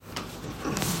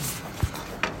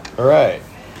All right.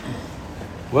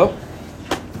 Well,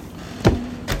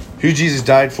 who Jesus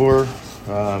died for,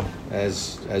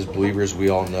 as believers, we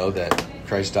all know that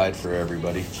Christ died for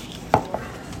everybody.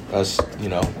 Us,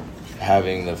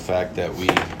 having the fact that we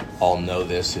all know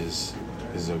this is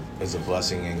a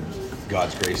blessing and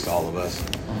God's grace to all of us.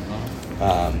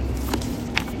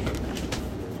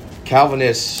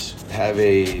 Calvinists have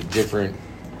a different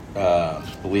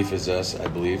belief as us, I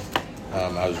believe.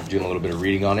 I was doing a little bit of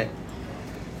reading on it.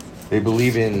 They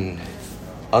believe in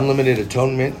unlimited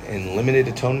atonement and limited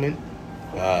atonement.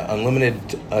 Unlimited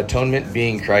atonement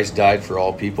being Christ died for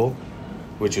all people,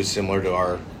 which is similar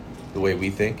to the way we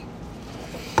think.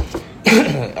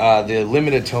 The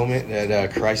limited atonement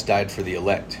that Christ died for the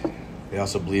elect. They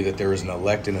also believe that there was an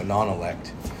elect and a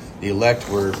non-elect. The elect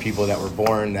were people that were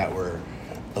born that were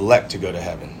elect to go to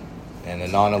heaven. And the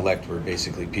non-elect were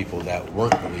basically people that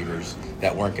weren't believers,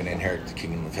 that weren't going to inherit the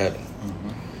kingdom of heaven. Mm-hmm.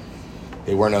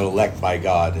 They weren't elect by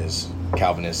God, as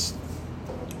Calvinists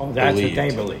that's believed. What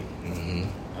they believe. Mm-hmm.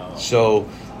 Oh. So,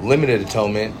 limited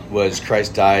atonement was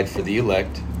Christ died for the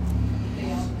elect.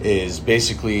 Is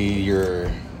basically your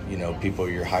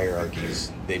your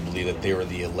hierarchies. They believe that they were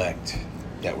the elect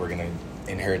that were going to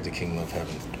inherit the kingdom of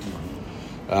heaven.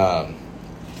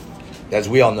 Mm-hmm. As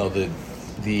we all know,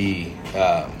 the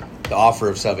offer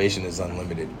of salvation is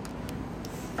unlimited.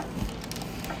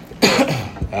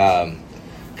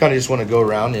 Kind of just want to go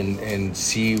around and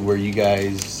see where you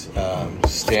guys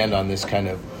stand on this kind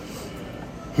of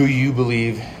who you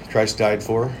believe Christ died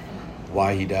for,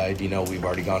 why he died. We've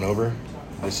already gone over.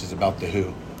 This is about the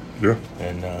who. Yeah.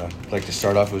 And I'd like to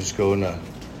start off with just go in a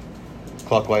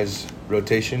clockwise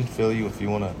rotation. Phil, if you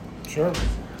want to. Sure.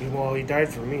 Well, he died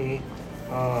for me.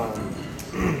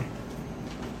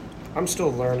 I'm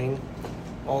still learning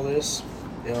all this.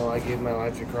 I gave my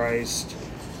life to Christ.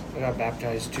 I got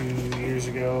baptized 2 years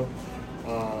ago.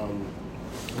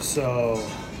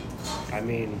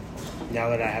 Now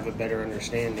that I have a better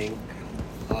understanding,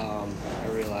 I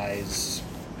realize,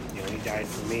 he died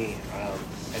for me.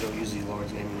 I don't use the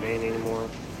Lord's name in vain anymore.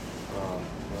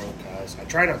 Cuss. I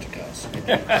try not to cuss.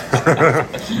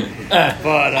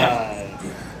 But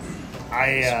I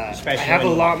have I have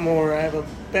a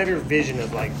better vision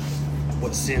of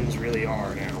what sins really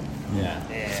are now. Yeah.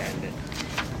 And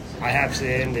I have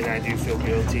sinned and I do feel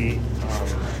guilty.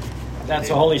 That's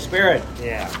the Holy Spirit.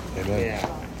 Yeah. Amen. Yeah.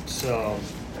 So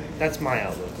that's my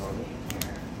outlook on it.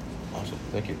 Awesome.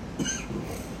 Thank you.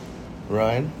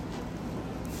 Ryan?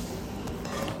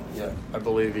 Yeah, I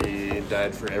believe he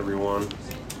died for everyone.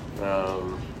 I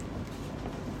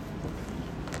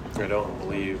don't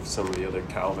believe some of the other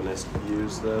Calvinist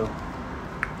views, though.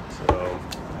 So,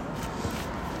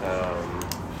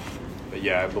 but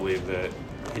yeah, I believe that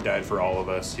he died for all of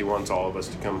us. He wants all of us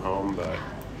to come home, but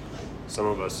some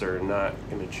of us are not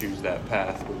going to choose that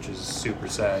path, which is super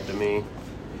sad to me.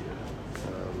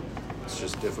 It's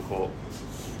just difficult,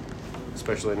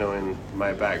 especially knowing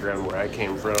my background, where I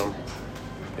came from.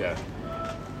 Yeah,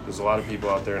 there's a lot of people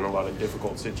out there in a lot of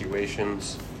difficult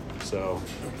situations, so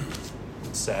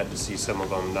it's sad to see some of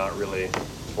them not really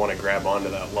want to grab onto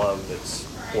that love that's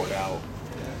poured out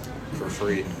for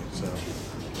free. So,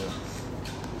 yeah.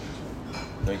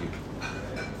 Thank you.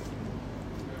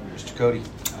 Mr. Cody?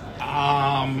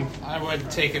 I would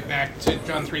take it back to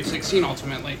John 3:16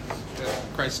 ultimately. That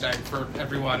Christ died for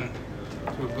everyone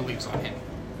who believes on him,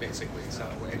 basically. So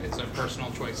it is a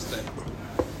personal choice that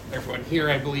everyone here,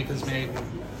 I believe, has made.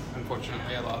 And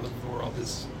unfortunately, a lot of the world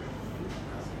is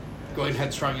going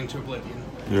headstrong into oblivion.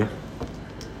 Yeah.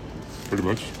 Pretty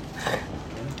much.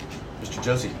 Mr.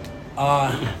 Josie?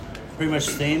 Pretty much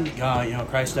the same.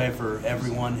 Christ died for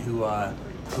everyone who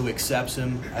accepts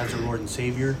him as their Lord and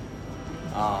Savior.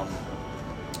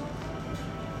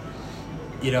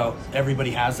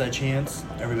 Everybody has that chance.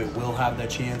 Everybody will have that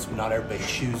chance, but not everybody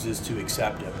chooses to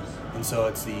accept him. And so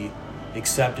it's the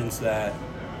acceptance that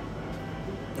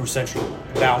we're essentially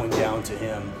bowing down to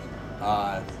him,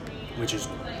 which is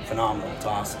phenomenal. It's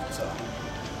awesome. So,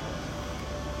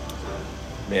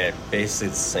 yeah, basically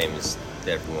it's the same as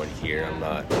everyone here. I'm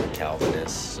not a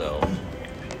Calvinist, so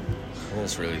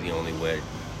that's really the only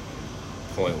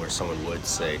point where someone would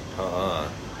say, but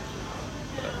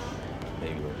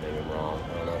maybe I'm wrong. I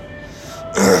don't know.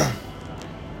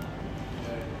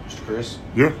 Mr. Chris?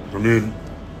 Yeah,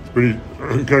 it's pretty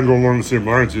kind of going along the same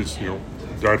lines. It's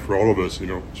died for all of us.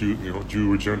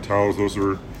 Jew or Gentiles, those who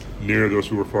were near, those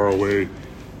who were far away,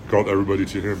 called everybody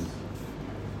to him.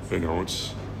 I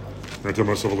tell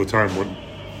myself all the time, when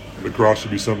the cross should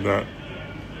be something that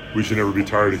we should never be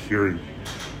tired of hearing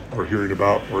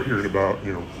about,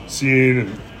 seeing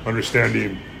and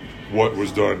understanding what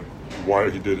was done, why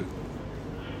he did it.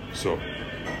 So,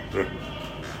 yeah.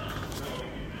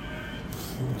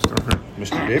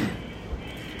 Mr. Bib?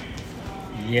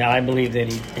 Yeah, I believe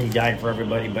that he died for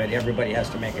everybody, but everybody has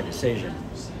to make a decision.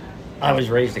 I was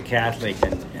raised a Catholic,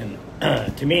 and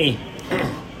to me,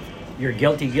 you're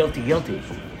guilty, guilty, guilty.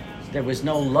 There was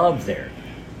no love there.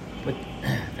 But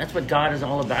that's what God is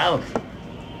all about,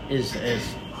 is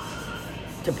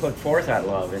to put forth that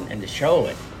love and to show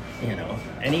it, you know.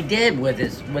 And he did with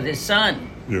his son.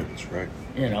 Yeah, That's right.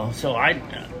 You know, so I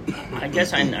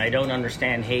guess I don't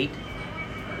understand hate,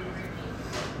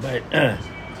 but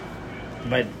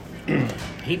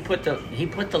he put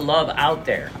the love out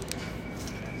there,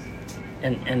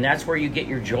 and that's where you get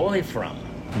your joy from.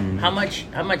 Mm-hmm.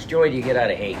 How much joy do you get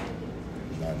out of hate?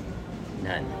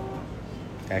 None.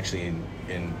 Actually,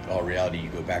 in all reality, you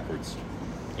go backwards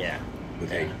Yeah.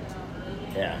 with hate.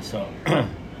 Yeah. So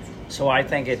so I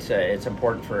think it's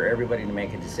important for everybody to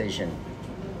make a decision,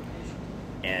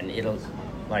 and it'll,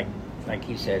 like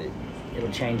you said,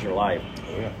 it'll change your life.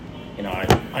 Oh, yeah. You know,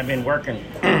 I've been working,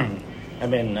 I've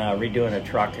been redoing a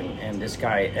truck, and this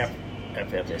guy, F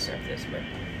this, but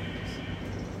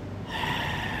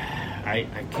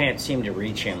I can't seem to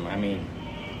reach him. I mean,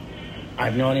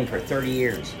 I've known him for 30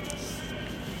 years.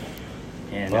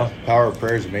 And Well, power of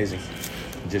prayer is amazing.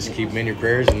 Just keep him in your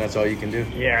prayers, and that's all you can do.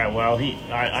 yeah, well,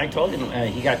 I told him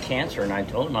he got cancer, and I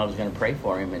told him I was going to pray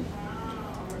for him,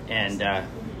 and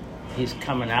he's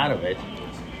coming out of it.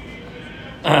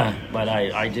 But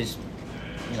I just,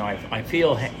 you know, I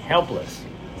feel helpless,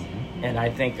 and I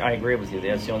think I agree with you.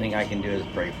 That's the only thing I can do is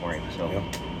pray for him. So,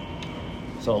 Yep.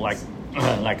 so like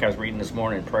I was reading this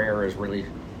morning, prayer is really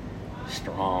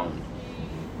strong.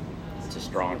 It's a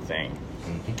strong thing.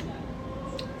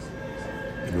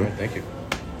 All right, thank you.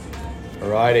 All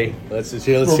righty, let's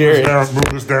hear Move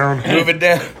it. this down. Move it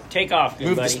down. Take off, good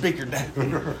Move buddy. the speaker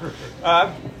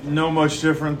down. No much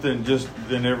different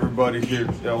than everybody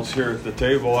else here at the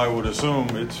table. I would assume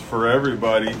it's for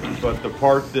everybody, but the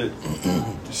part that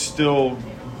still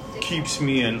keeps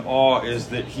me in awe is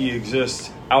that he exists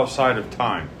outside of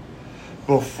time.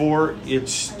 Before it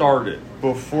started,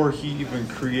 before he even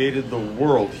created the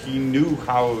world, he knew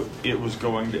how it was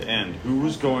going to end, who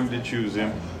was going to choose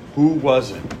him, who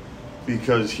wasn't,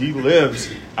 because he lives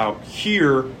out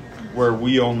here where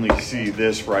we only see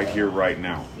this right here, right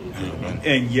now.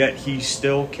 And yet he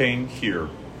still came here.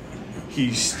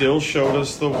 He still showed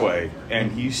us the way,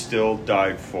 and he still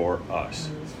died for us,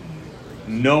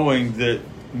 knowing that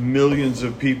millions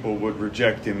of people would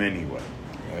reject him anyway.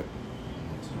 Right.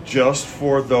 Just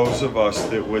for those of us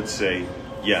that would say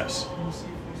yes.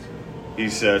 He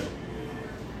said,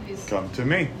 come to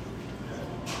me.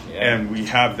 And we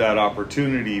have that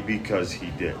opportunity because he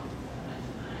did.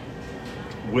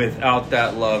 Without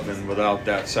that love and without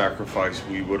that sacrifice,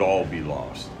 we would all be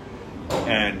lost.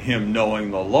 And him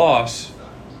knowing the loss,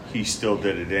 he still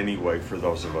did it anyway for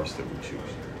those of us that would choose.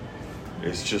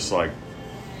 It's just like,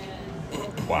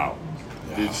 wow.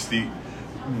 It's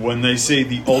when they say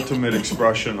the ultimate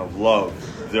expression of love,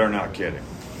 they're not kidding.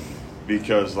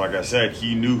 Because, like I said,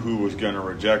 he knew who was going to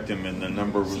reject him, and the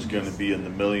number was going to be in the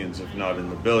millions, if not in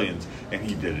the billions, and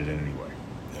he did it anyway.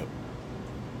 Yep.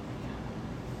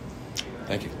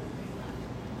 Thank you.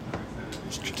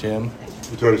 Mr. Tim.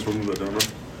 You try to move that down, man.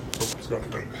 Oh, Scott.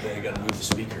 Yeah, you got to move the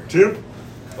speaker. Tim?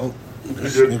 Oh,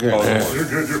 You're good. Okay. You're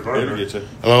good. You're fine. It'll get you.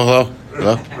 Hello?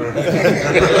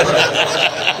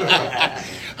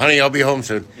 Honey, I'll be home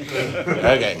soon.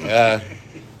 Okay.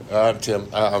 Tim.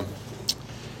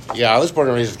 Yeah, I was born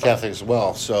and raised Catholic as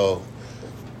well, so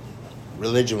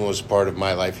religion was part of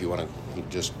my life. You want to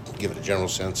just give it a general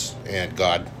sense, and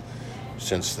God,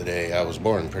 since the day I was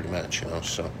born, pretty much, you know.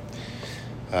 So,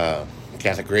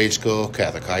 Catholic grade school,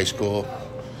 Catholic high school,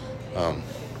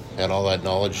 had all that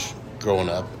knowledge growing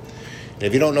up. And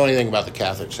if you don't know anything about the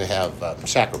Catholics, they have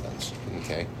sacraments,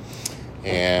 okay?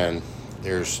 And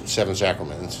there's 7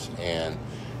 sacraments, and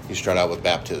you start out with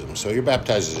baptism. So you're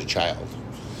baptized as a child.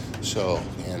 So,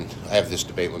 and I have this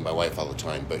debate with my wife all the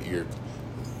time, but you're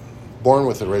born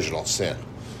with original sin.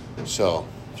 So,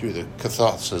 through the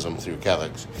Catholicism, through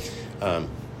Catholics,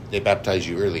 they baptize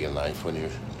you early in life, when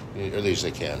you're early as they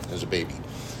can, as a baby.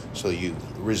 So you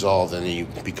resolve, and you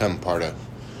become part of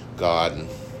God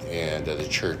and the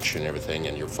church and everything,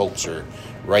 and your folks are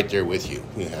right there with you.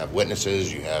 You have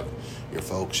witnesses, you have your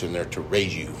folks, and they're to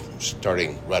raise you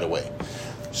starting right away.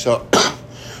 So,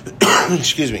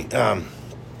 excuse me.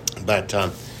 But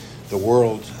the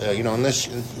world, you know, and this,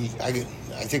 I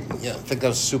think that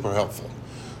was super helpful.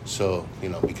 So, you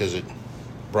know, because it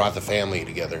brought the family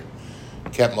together,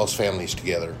 kept most families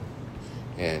together,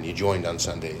 and you joined on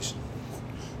Sundays,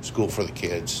 school for the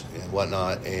kids and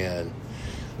whatnot. And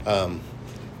And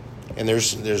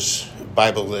there's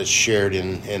Bible that's shared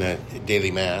in a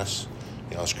daily mass,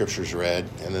 scriptures read,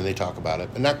 and then they talk about it,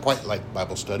 but not quite like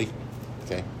Bible study,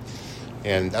 okay?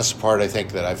 And that's the part I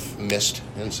think that I've missed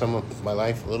in some of my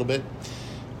life a little bit,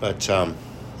 but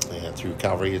through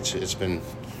Calvary, it's been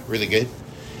really good.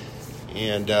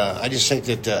 And I just think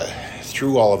that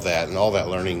through all of that and all that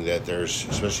learning that there's,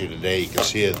 especially today, you can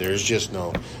see it, there's just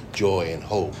no joy and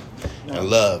hope and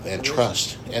love and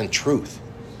trust and truth,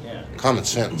 common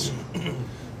sense.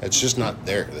 It's just not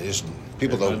there.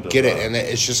 People don't get it, and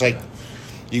it's just like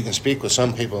you can speak with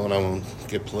some people, and I won't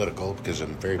get political because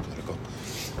I'm very political,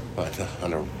 but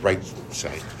on the right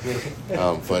side.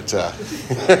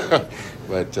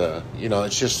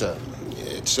 It's just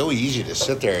it's so easy to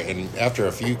sit there, and after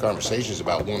a few conversations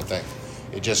about one thing,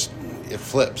 it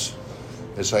flips.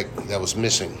 It's like that was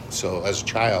missing. So as a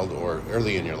child or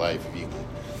early in your life, if you can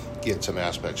get some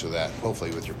aspects of that,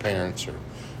 hopefully with your parents, or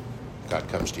God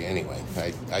comes to you anyway.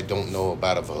 I don't know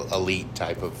about an elite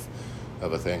type of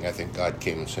a thing. I think God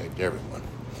came and saved everyone.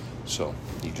 So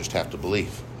you just have to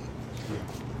believe.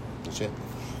 That's it.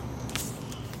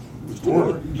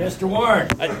 Mr. Warren.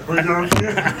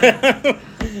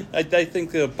 I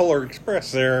think the Polar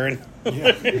Express there. And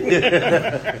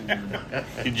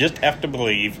you just have to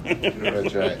believe.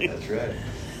 That's right. That's right.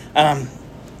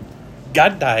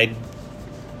 God died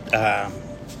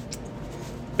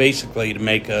basically to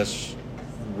make us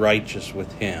righteous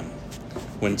with Him.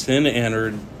 When sin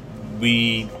entered,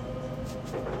 we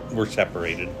were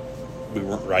separated. We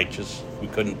weren't righteous. We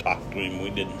couldn't talk to Him.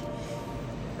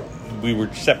 We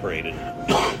were separated.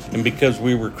 And because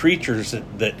we were creatures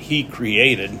that He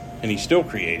created, and He's still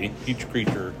creating, each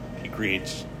creature He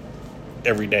creates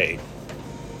every day,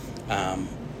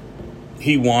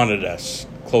 He wanted us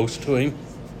close to Him.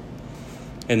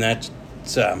 And that's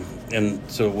and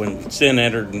so when sin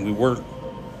entered and we weren't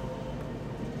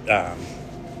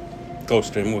close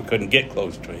to Him, we couldn't get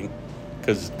close to Him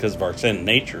because of our sin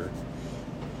nature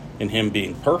and Him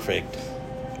being perfect.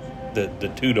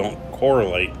 The two don't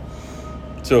correlate.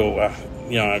 So I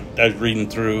was reading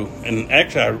through, and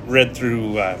actually I read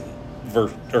through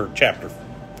chapter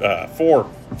 4,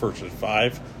 verses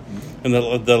 5, and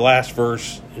the last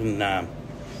verse in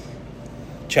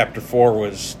chapter 4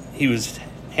 was, He was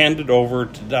handed over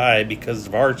to die because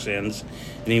of our sins,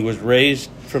 and He was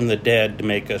raised from the dead to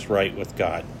make us right with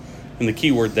God. And the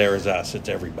key word there is us. It's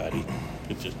everybody.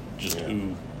 It's just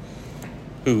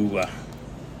who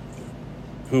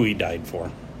He died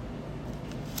for.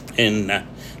 And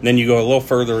then you go a little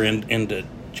further into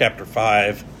chapter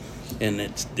 5, and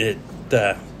it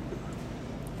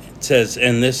says,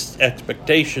 "And this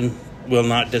expectation will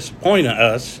not disappoint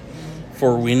us,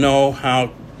 for we know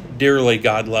how dearly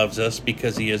God loves us,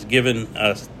 because He has given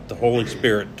us the Holy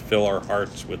Spirit to fill our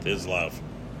hearts with His love."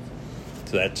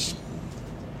 So that's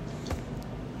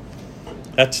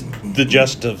the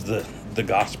gist of the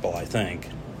gospel, I think,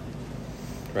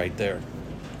 right there.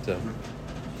 So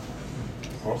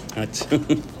that's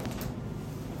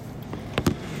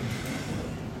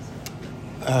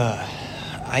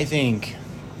I think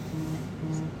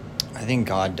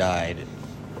God died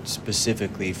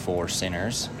specifically for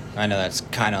sinners. I know that's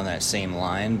kind of on that same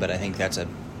line, but I think that's a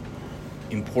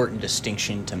important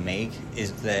distinction to make,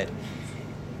 is that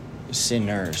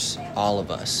sinners, all of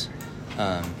us,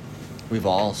 we've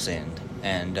all sinned,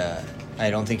 and I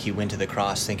don't think He went to the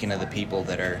cross thinking of the people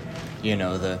that are,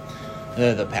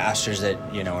 the pastors that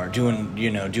are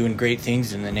doing great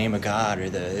things in the name of God, or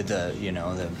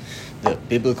the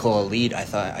biblical elite.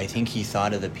 I think He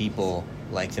thought of the people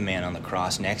like the man on the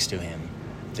cross next to Him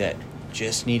that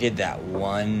just needed that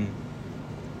one,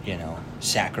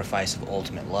 sacrifice of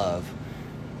ultimate love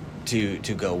to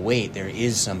go, wait, there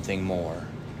is something more.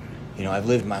 I've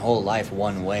lived my whole life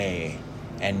one way,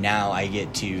 and now I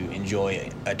get to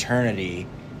enjoy eternity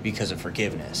because of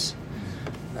forgiveness.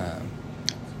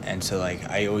 And so,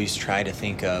 I always try to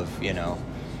think of,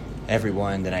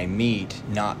 everyone that I meet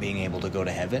not being able to go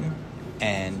to heaven.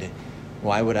 And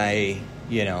why would I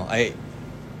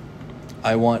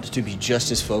want to be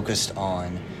just as focused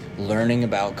on learning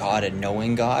about God and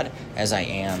knowing God as I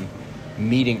am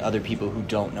meeting other people who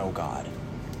don't know God.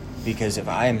 Because if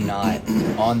I am not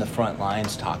on the front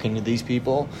lines talking to these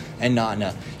people, and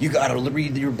you got to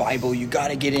read your Bible, you got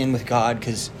to get in with God,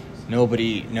 because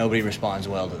nobody responds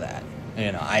well to that.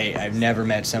 I've never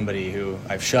met somebody who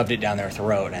I've shoved it down their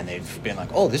throat and they've been like,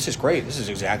 "Oh, this is great. This is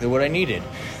exactly what I needed."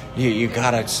 You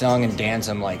got to song and dance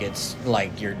them like it's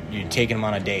like you're taking them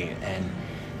on a date.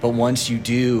 But once you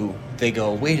do, they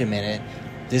go, "Wait a minute,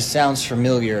 this sounds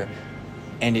familiar."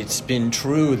 And it's been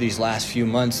true these last few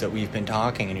months that we've been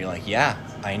talking, and you're like, "Yeah,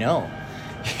 I know."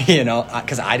 you know,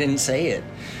 because I didn't say it.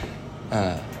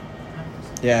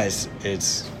 Yeah,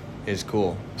 it's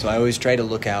cool. So I always try to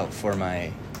look out for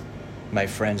my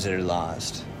friends that are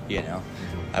lost. You know,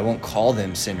 I won't call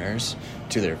them sinners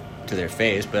to their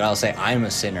face, but I'll say I'm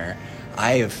a sinner.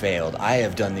 I have failed. I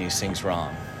have done these things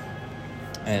wrong.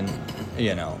 And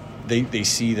you know, they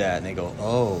see that and they go,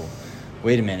 oh,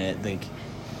 wait a minute, like,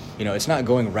 you know, it's not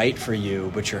going right for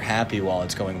you, but you're happy while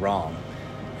it's going wrong.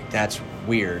 That's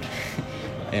weird.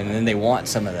 And then they want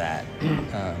some of that.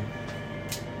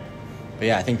 But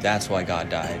yeah, I think that's why God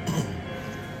died.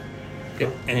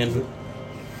 And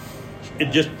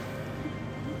it just,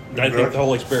 I think the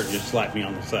Holy Spirit just slapped me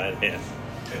on the side of the head.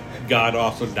 God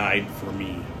also died for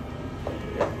me.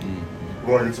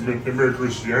 Well, it's in mere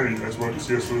Christianity, that's what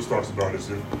C.S. Lewis talks about,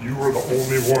 is if you were the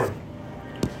only one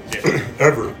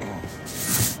ever,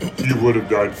 you would have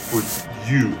died for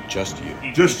you. Just you.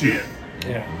 Just you.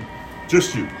 Yeah.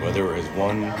 Just you. Whether it was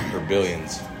one or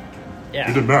billions. Yeah.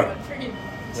 It didn't matter.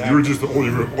 You were just the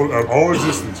only, out of all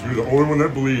existence, you were the only one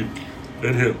that believed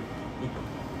in him.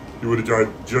 He would have died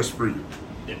just for you.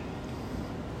 Yeah.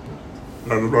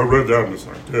 I read that and it's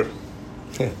like,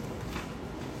 yeah.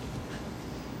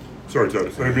 Sorry,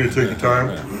 Titus. I didn't mean to take your time.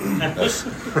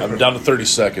 I'm down to 30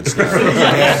 seconds now.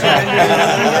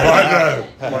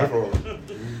 My fault.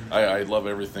 I love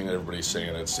everything that everybody's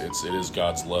saying. It is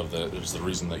God's love that is the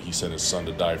reason that He sent His Son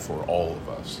to die for all of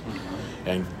us.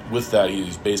 And with that,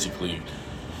 He's basically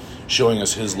showing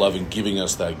us His love and giving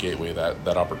us that gateway,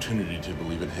 that opportunity to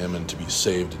believe in Him and to be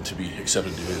saved and to be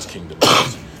accepted into His kingdom.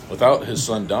 Without His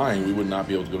Son dying, we would not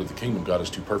be able to go to the kingdom. God is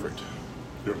too perfect.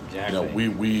 Yep. You know,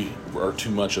 we are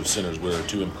too much of sinners. We are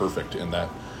too imperfect, and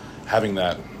having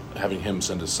Him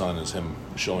send His Son is Him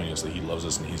showing us that He loves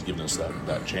us and He's given us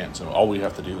that chance. And all we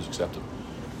have to do is accept Him.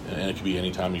 And it could be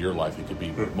any time of your life. It could be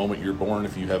the moment you're born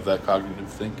if you have that cognitive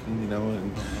thinking, you know,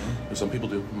 and some people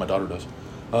do. My daughter does.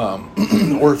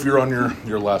 Or if you're on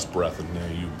your last breath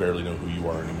and you barely know who you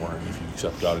are anymore, and if you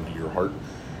accept God into your heart,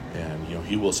 and you know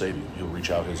He will save you. He'll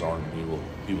reach out His arm and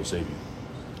He will save you.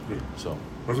 So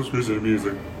That's what's crazy to me is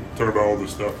like talking about all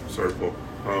this stuff. Sorry, Paul.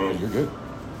 you're good.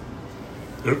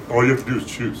 All you have to do is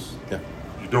choose. Yeah.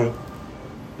 You don't.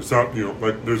 It's not, you know,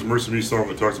 like there's a Mercy Me song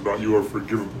that talks about you are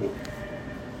forgivable.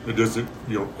 It doesn't,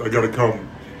 you know, I got to come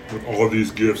with all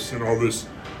these gifts and all this.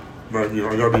 You know,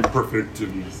 I got to be perfect,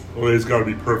 and it's got to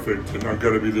be perfect, and I've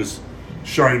got to be this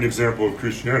shining example of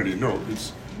Christianity. No,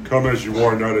 it's come as you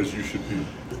are, not as you should be.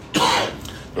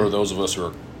 There are those of us who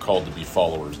are called to be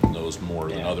followers and those more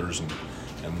than others,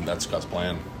 and that's God's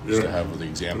plan, is to have the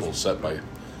example set by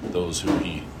those who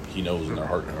He knows in their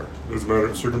heart and heart. Doesn't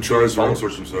matter, circumcised or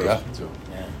uncircumcised. Yeah. So,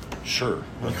 sure.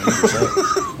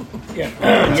 Yeah.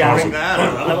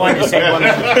 I wanted to say one.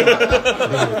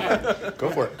 Go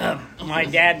for it. My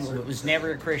dad was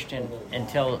never a Christian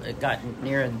until it got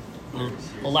near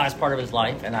the last part of his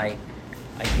life, and I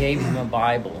gave him a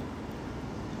Bible,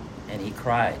 and he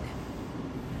cried.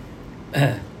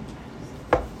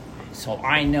 So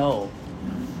I know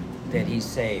that he's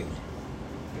saved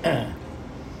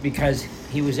because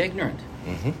he was ignorant.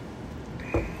 Mm-hmm.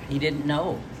 He didn't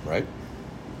know. Right.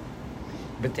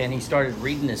 But then he started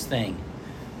reading this thing,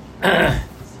 and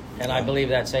I believe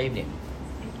that saved him.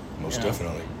 Most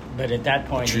definitely. But at that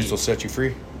point, The truth will set you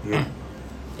free. Yeah.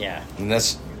 Yeah. And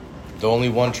that's the only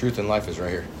one truth in life is right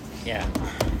here. Yeah.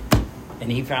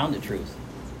 And he found the truth.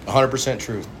 100%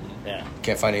 truth. Yeah.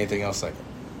 Can't find anything else like it.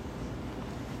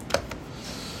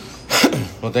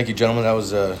 Well, thank you, gentlemen. That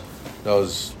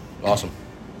was awesome.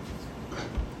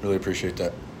 Really appreciate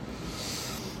that.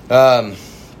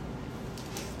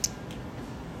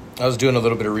 I was doing a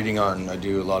little bit of reading I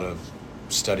do a lot of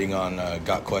studying on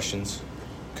got questions,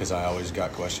 because I always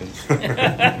got questions.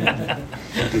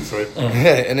 Good sight.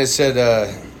 And it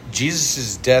said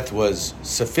Jesus' death was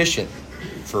sufficient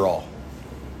for all,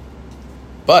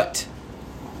 but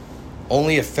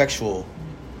only effectual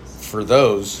for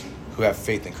those who have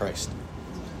faith in Christ.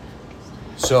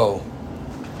 So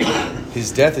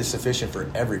His death is sufficient for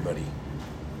everybody,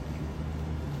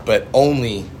 but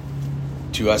only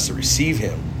to us to receive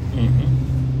Him. Mm-hmm.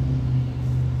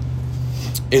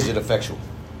 Is it effectual?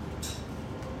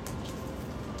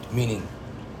 Meaning,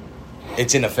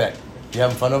 it's in effect. You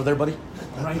having fun over there, buddy?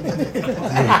 Right.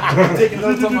 I'm taking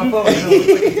notes on my phone. Like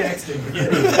texting.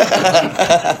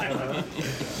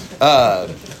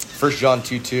 1 John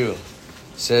 2:2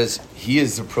 says, He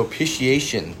is the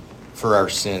propitiation for our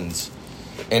sins,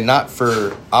 and not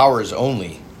for ours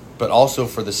only, but also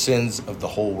for the sins of the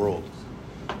whole world.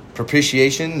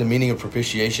 Propitiation, the meaning of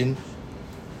propitiation,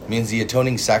 means the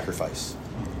atoning sacrifice.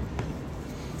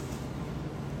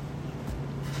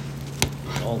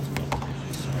 Ultimate.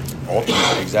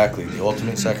 Ultimate, exactly, the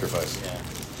ultimate sacrifice.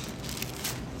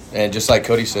 And just like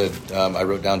Cody said, I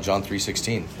wrote down John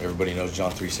 3:16. Everybody knows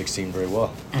John 3:16 very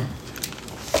well.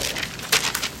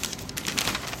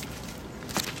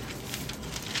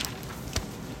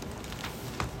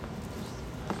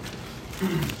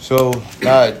 So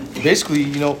basically,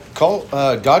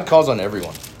 God calls on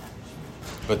everyone,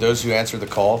 but those who answer the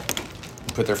call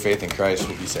and put their faith in Christ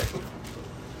will be saved.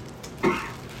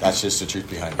 That's just the truth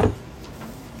behind it.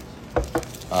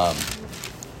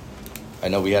 I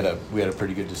know we had a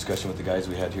pretty good discussion with the guys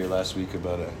we had here last week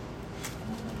about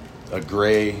a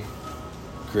gray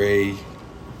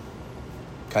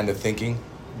kind of thinking.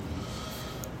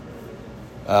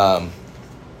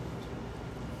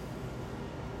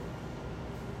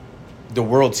 The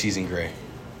world sees in gray.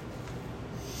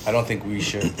 I don't think we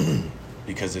should,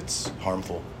 because it's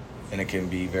harmful and it can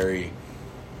be very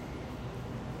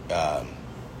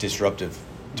disruptive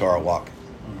to our walk.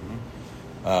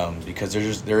 Because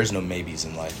there is no maybes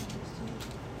in life.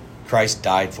 Christ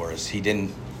died for us. He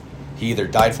either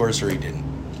died for us or he didn't.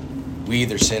 We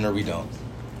either sin or we don't.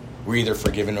 We're either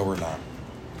forgiven or we're not.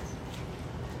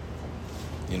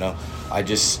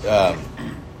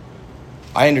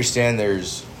 I understand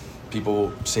there's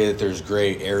people say that there's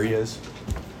gray areas.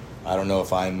 I don't know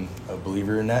if I'm a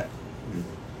believer in that.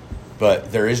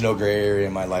 But there is no gray area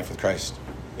in my life with Christ.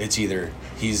 It's either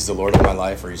he's the Lord of my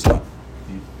life or he's not.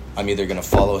 I'm either going to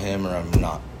follow him or I'm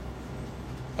not.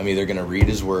 I'm either going to read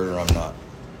his word or I'm not.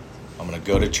 I'm going to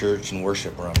go to church and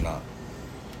worship or I'm not.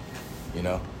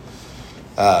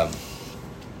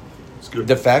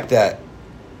 The fact that,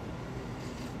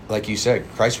 like you said,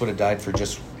 Christ would have died for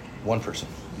just one person.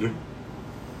 Yeah.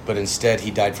 But instead he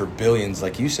died for billions,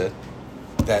 like you said,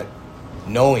 that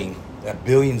knowing that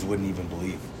billions wouldn't even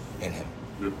believe in him.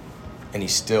 Yeah. And he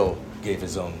still gave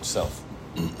his own self.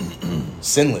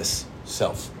 Sinless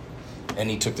self. And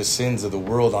he took the sins of the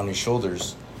world on his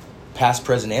shoulders, past,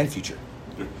 present, and future.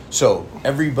 Yeah. So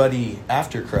everybody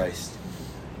after Christ,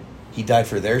 he died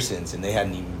for their sins, and they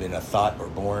hadn't even been a thought or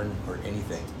born or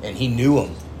anything. And he knew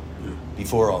them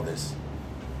before all this.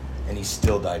 And he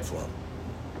still died for them.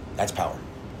 That's power.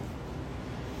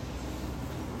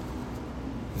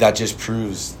 That just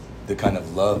proves the kind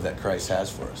of love that Christ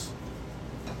has for us.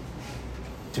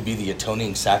 To be the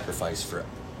atoning sacrifice for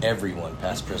everyone,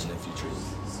 past, present, and future.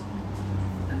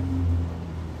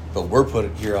 But we're put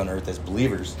here on earth as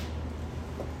believers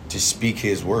to speak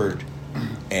his word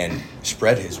and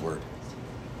spread his word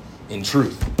in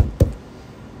truth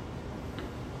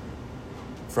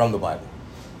from the Bible.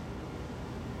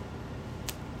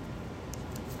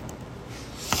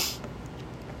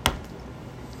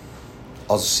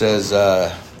 Also says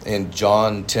in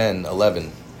John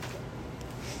 10:11,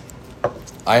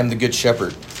 I am the good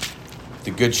shepherd.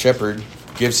 The good shepherd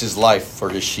gives his life for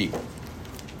his sheep.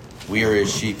 We are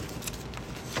his sheep.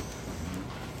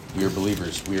 We are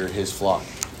believers. We are his flock.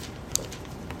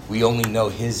 We only know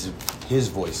his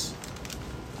voice.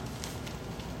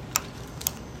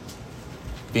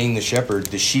 Being the shepherd,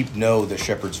 the sheep know the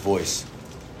shepherd's voice.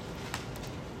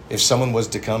 If someone was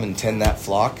to come and tend that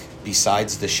flock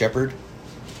besides the shepherd,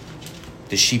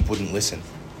 the sheep wouldn't listen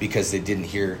because they didn't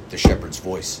hear the shepherd's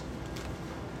voice.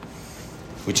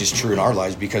 Which is true in our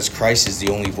lives because Christ is the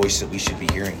only voice that we should be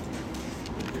hearing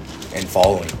and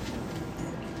following.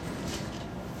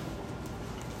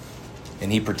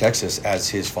 And he protects us as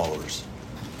his followers.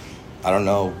 I don't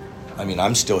know. I mean,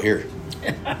 I'm still here.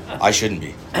 I shouldn't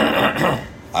be.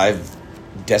 I've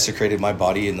desecrated my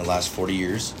body in the last 40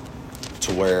 years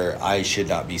to where I should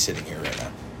not be sitting here right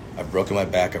now. I've broken my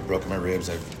back. I've broken my ribs.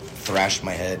 I've thrashed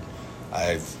my head.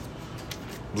 I've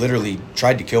literally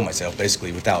tried to kill myself,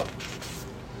 basically, without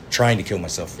trying to kill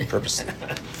myself purposely.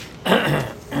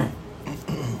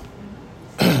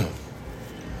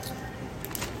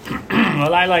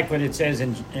 Well, I like what it says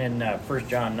in 1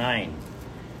 John 9.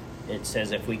 It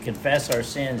says, if we confess our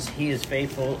sins, he is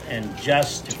faithful and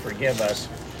just to forgive us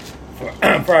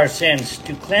for our sins,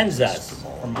 to cleanse us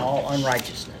from all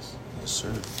unrighteousness. Yes,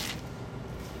 sir.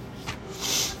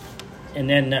 And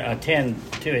then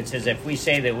 10:2, it says, if we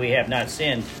say that we have not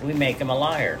sinned, we make him a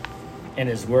liar, and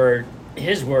his word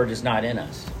is not in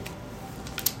us.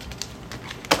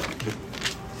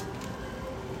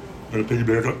 I'm going to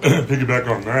piggyback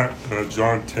on that.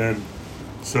 John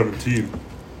 10:17,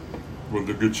 with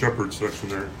the Good Shepherd section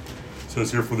there. It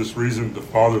says here, for this reason, the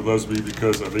Father loves me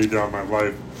because I lay down my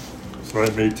life so I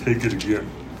may take it again.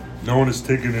 No one has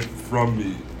taken it from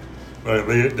me, but I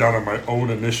lay it down on my own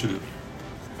initiative.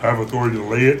 I have authority to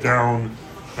lay it down,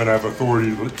 and I have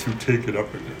authority to take it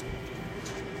up again.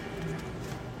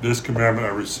 This commandment I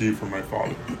received from my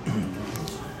Father.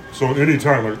 So at any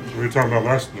time, like we were talking about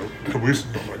a couple weeks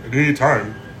ago, like at any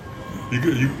time, you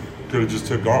could have just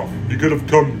took off. You could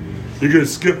have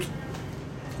skipped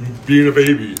being a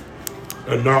baby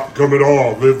and not come at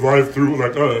all, live life through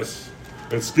like us,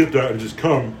 and skip that and just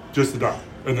come just to die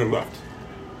and then left.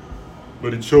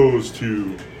 But he chose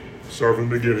to start from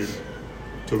the beginning,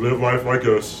 to live life like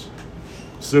us,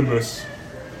 sinless,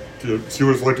 to see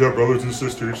what it's like to have brothers and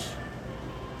sisters,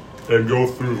 and go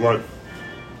through life.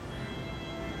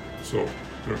 So,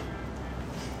 yeah.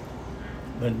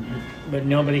 But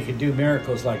nobody could do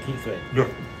miracles like he could. No.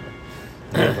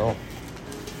 Not at all.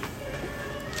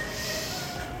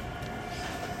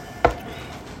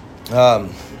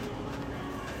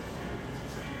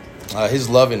 His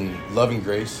love and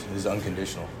grace is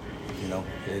unconditional. You know,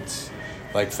 it's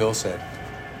like Phil said.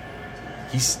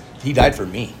 He died for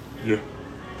me. Yeah.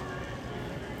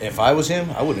 If I was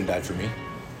him, I wouldn't have died for me.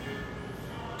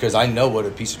 Because I know what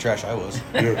a piece of trash I was.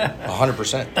 Yeah.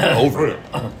 100% over it.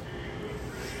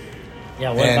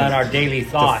 Yeah, what about our daily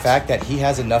thoughts? The fact that he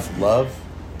has enough love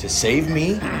to save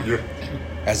me,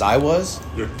 as I was.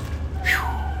 Yeah.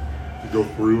 To go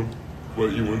through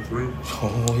what you went through.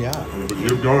 Oh, yeah. But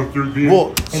you've gone through being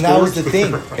and that was the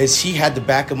thing, is he had the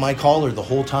back of my collar the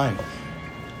whole time.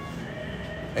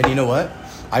 And you know what?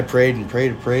 I prayed and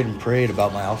prayed and prayed and prayed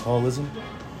about my alcoholism.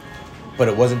 But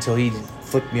it wasn't until he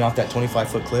flipped me off that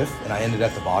 25-foot cliff and I ended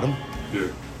at the bottom. Yeah.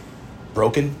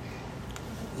 Broken.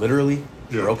 Literally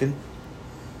broken.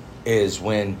 Is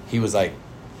when he was like,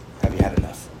 have you had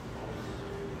enough?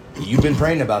 You've been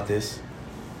praying about this.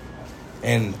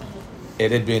 And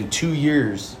it had been 2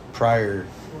 years prior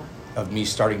of me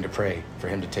starting to pray for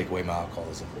him to take away my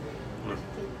alcoholism.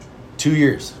 2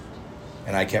 years.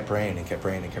 And I kept praying and kept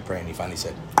praying and kept praying. He finally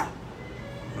said,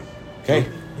 okay,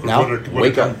 now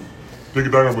wake up.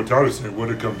 Piggyback on what Tyler said, what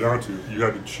it come down to, you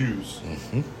had to choose.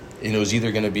 Mm-hmm. And it was either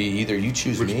going to be either you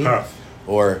choose Which me path?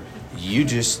 or you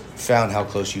just found how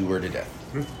close you were to death.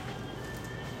 Yeah.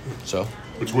 So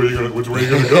Which way you gonna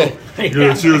go? You're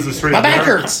gonna choose the straight. My back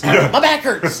narrow- hurts. Yeah. My back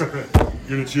hurts. You're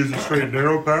gonna choose the straight and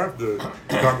narrow path, the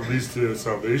path that leads to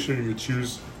salvation. You're gonna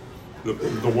choose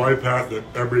the wide path that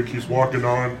everybody keeps walking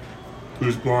on.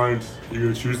 Who's blind? You're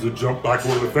gonna choose to jump back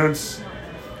over the fence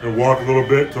and walk a little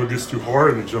bit until it gets too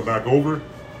hard, and then jump back over.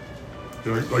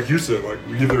 You know, like you said, like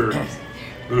either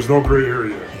there's no gray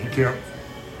area. You can't,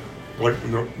 like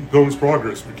Pilgrim's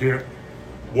Progress. We can't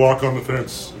walk on the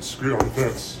fence and screw on the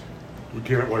fence. We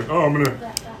can't like, oh, I'm gonna.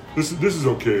 This is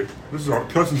okay.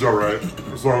 Cussing's all right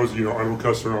as long as I don't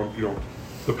cuss around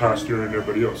the pastor and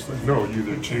everybody else. Like, no, you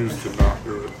either choose to not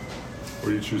do it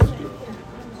or you choose to do it.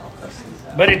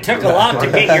 But it took a lot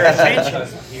to get your attention.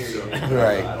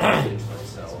 Right. I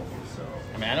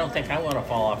mean, I don't think I want to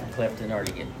fall off a cliff in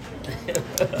order to get.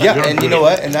 Yeah, and you know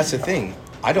what? And that's the thing.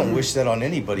 I don't wish that on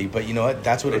anybody, but you know what?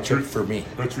 That's what it took for me.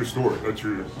 That's your story.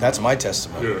 That's my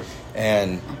testimony. Yeah.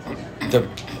 And the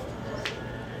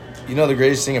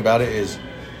greatest thing about it is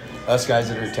us guys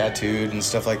that are tattooed and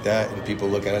stuff like that, and people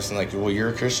look at us and like, well, you're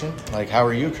a Christian? Like, how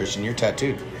are you a Christian? You're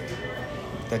tattooed.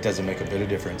 That doesn't make a bit of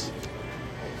difference.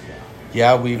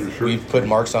 Yeah, we've put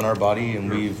marks on our body and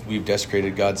we've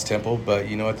desecrated God's temple, but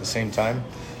at the same time,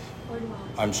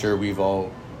 I'm sure we've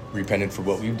all repented for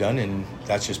what we've done, and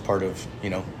that's just part of,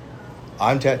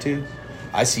 I'm tattooed.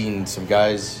 I've seen some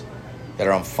guys that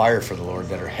are on fire for the Lord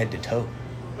that are head to toe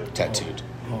tattooed.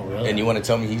 Oh, really? And you want to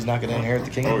tell me he's not going to inherit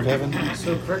the kingdom of heaven?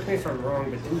 So correct me if I'm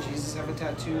wrong, but didn't Jesus have a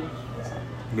tattoo?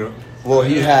 No. Well,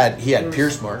 he had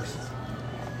pierce marks.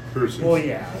 Well,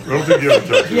 yeah. I don't think you have a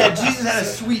tattoo. Yeah, Jesus had a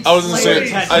sweet. I was gonna say,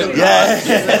 tattoo.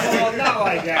 Well, not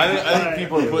like that. I think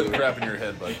people are putting crap in your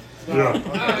head, but Revelation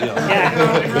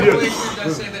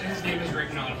does say that his name is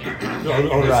written on here.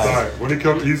 On his thigh. When he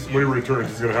returns,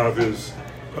 he's gonna have his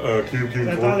King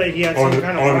I thought that he had some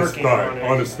kind of on his marking thigh. on it.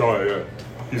 On his thigh, yeah.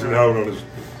 He's gonna have it on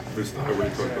his thigh when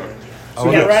he comes back.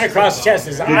 Yeah, right across the chest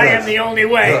is, I am the only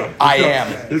way. Yeah. I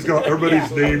am. He's got everybody's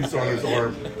names on his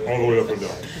arm all the way up and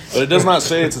down. But it does not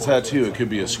say it's a tattoo. It could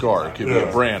be a scar. It could be a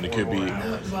brand. It could be,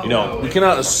 we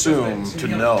cannot assume to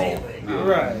know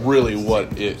really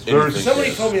what it is.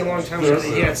 Somebody told me a long time ago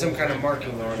that he had some kind of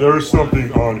marking on it. There's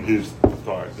something on his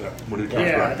thigh that when he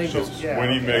comes back. I think that's, When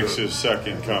he makes his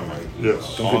second coming.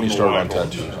 Yes. Don't get me started on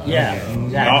tattoos. Yeah, exactly.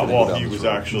 Not while he was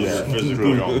actually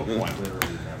physically on the planet.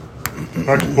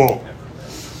 Back to Paul.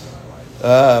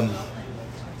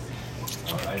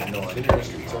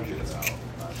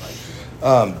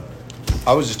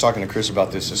 I was just talking to Chris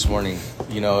about this morning.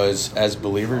 As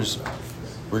believers,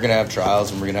 we're going to have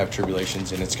trials and we're going to have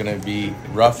tribulations, and it's going to be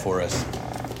rough for us.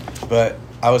 But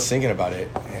I was thinking about it,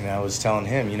 and I was telling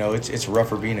him, it's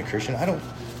rougher being a Christian. I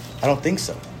don't think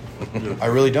so. I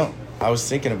really don't. I was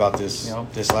thinking about this You know?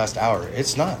 this last hour.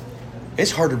 It's not.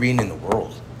 It's harder being in the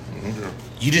world.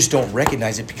 You just don't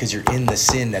recognize it because you're in the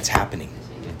sin that's happening.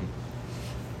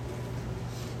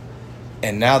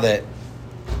 And now that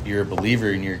you're a believer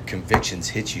and your convictions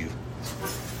hit you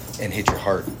and hit your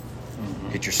heart,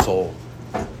 hit your soul,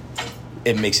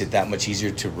 it makes it that much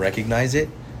easier to recognize it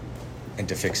and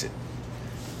to fix it.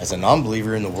 As a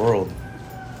non-believer in the world,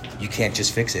 you can't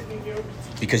just fix it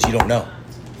because you don't know.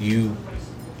 You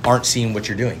aren't seeing what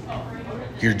you're doing.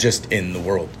 You're just in the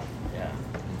world.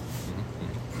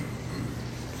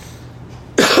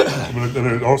 And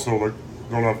then also, like,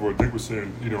 going off what Dick was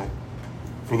saying, you know,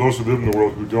 for those who live in the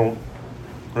world who don't,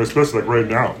 or especially like right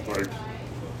now, like,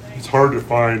 it's hard to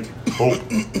find hope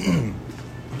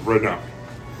right now.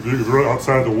 If you're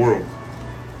outside the world,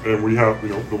 and we have, you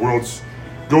know, the world's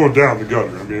going down the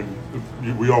gutter. I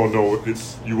mean, we all know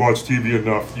it's, you watch TV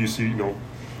enough, you see, you know,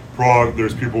 Prague,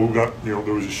 there's people who got, you know,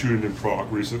 there was a shooting in Prague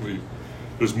recently.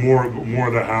 There's more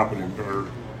of that happening. Our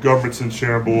government's in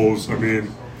shambles. I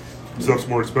mean, stuff's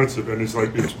more expensive, and it's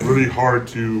like, it's really hard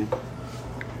to,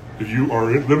 if you are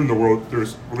living in the world,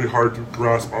 there's really hard to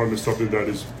grasp onto something that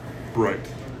is bright.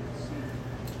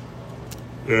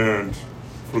 And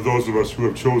for those of us who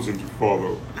have chosen to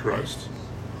follow Christ,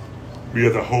 we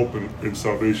have the hope in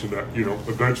salvation that, you know,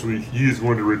 eventually He is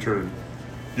going to return.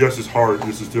 Yes, it's hard,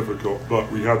 this is difficult, but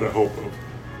we have that hope of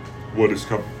what is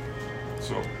coming.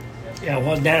 So, Yeah,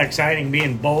 wasn't that exciting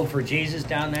being bold for Jesus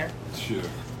down there? shit.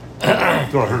 So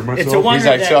I heard myself. It's a wonder He's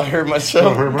like, that, so I heard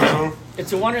myself. I heard myself.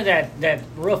 It's a wonder that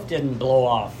roof didn't blow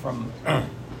off from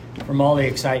all the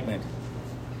excitement.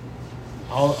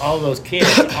 All those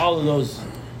kids, all of those.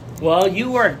 Well, you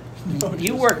worked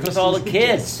with all the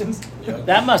kids.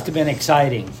 That must have been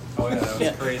exciting. Oh yeah, that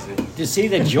was crazy. To see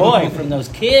the joy from those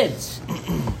kids.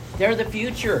 They're the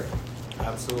future.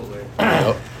 Absolutely.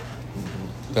 Yep.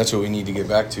 That's what we need to get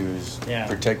back to is Yeah.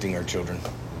 protecting our children.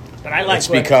 But I like It's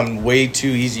what, become way too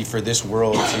easy for this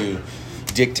world to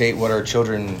dictate what our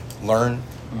children learn,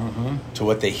 to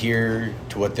what they hear,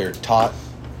 to what they're taught.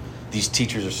 These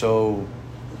teachers are so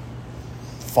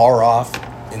far off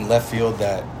in left field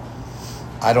that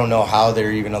I don't know how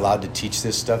they're even allowed to teach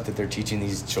this stuff that they're teaching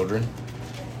these children.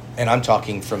 And I'm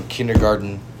talking from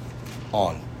kindergarten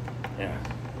on. Yeah.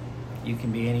 You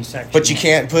can be any section. But you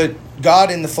can't put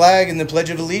God in the flag and the Pledge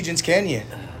of Allegiance, can you?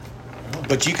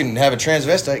 But you can have a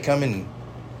transvestite come and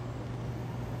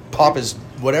pop his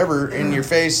whatever in your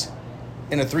face,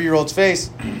 in a 3-year-old's face,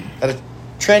 at a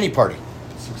tranny party.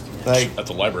 Like, At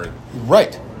the library.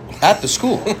 right, at the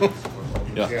school.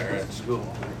 Yeah. at school.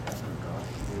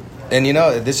 And you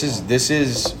know, this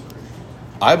is,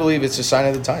 I believe it's a sign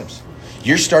of the times.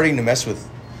 You're starting to mess with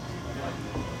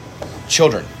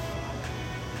children.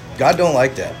 God don't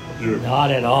like that.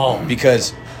 Not at all.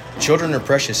 Because children are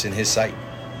precious in His sight.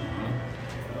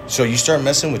 So you start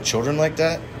messing with children like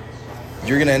that,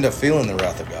 you're going to end up feeling the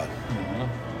wrath of God.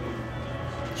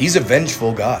 He's a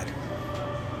vengeful God.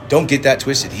 Don't get that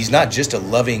twisted. He's not just a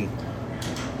loving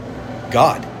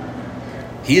God.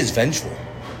 He is vengeful.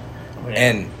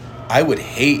 And I would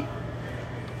hate,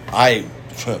 I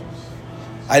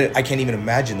can't even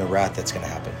imagine the wrath that's going to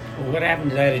happen. Well, what happened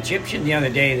to that Egyptian the other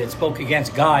day that spoke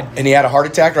against God? And he had a heart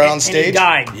attack right on And he stage.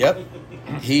 died. Yep.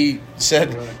 He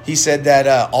said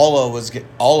that Allah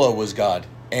was God,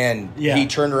 and Yeah. he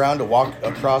turned around to walk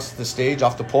across the stage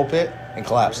off the pulpit and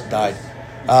collapsed, died.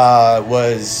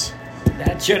 Was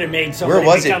That should have made somebody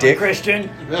where was become it, Dick? a Christian.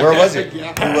 Where was it?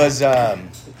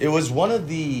 It was one of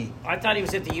the. I thought he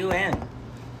was at the UN.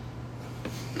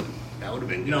 That would have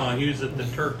been good. No, he was at the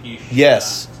Turkish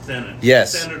Yes. Senate.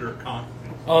 Yes. Senate or Congress.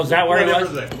 Oh, is that where he Whatever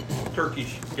was? the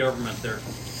Turkish government, their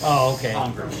Oh, okay.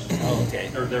 Congress. Oh, okay.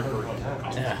 Or their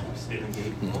Congress. Yeah.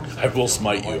 I will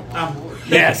smite you.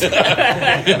 Yes.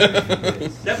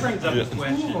 That brings up a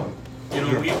question. You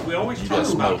know, we always talk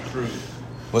guys about smoke. truth.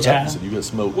 What's Yeah. I said, you got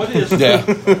smoke. What is Yeah.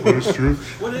 What is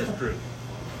truth? What is truth?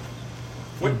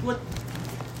 What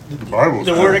The Bible's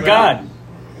The truth. Word of God.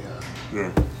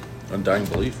 Yeah. Undying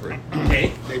belief, right?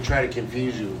 okay? They try to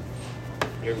confuse you.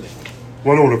 Everything.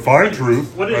 Well, I know to define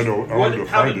truth. What is I know. I want to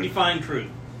how do define you it. define truth?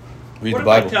 Read What the if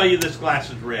I Bible. tell you this glass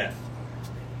is red?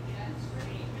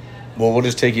 Well, we'll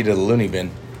just take you to the loony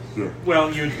bin. Yeah.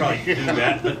 Well, you'd probably do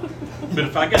that, but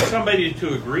if I got somebody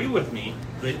to agree with me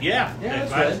that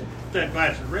that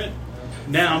glass is red,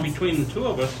 now between the two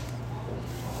of us,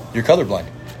 You're colorblind.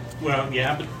 well,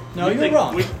 yeah, but No, we you're think,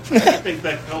 wrong. We think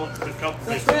that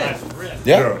glass is red.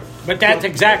 Yeah. But that's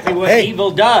exactly what Hey.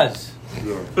 evil does.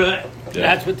 Yeah. But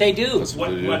That's what they do. That's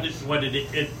what they do. what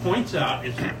it points out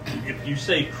is if you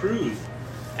say truth,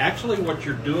 actually what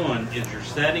you're doing is you're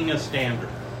setting a standard.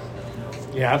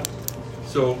 Yeah.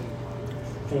 So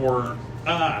for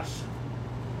us,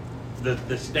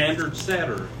 the standard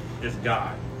setter is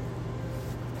God.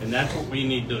 And that's what we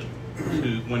need to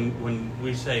when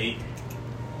we say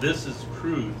this is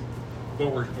truth,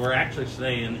 what we're actually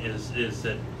saying is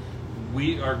that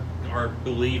we are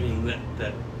believing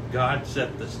that God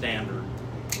set the standard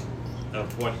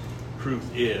of what truth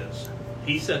is.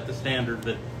 He set the standard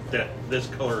that this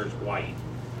color is white.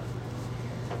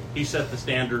 He set the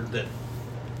standard that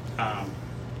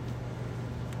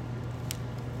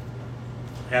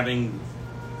having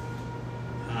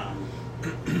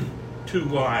two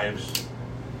wives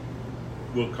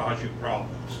will cause you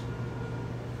problems.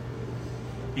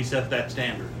 He set that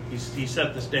standard. He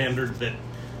set the standard that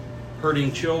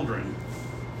hurting children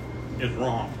is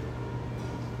wrong,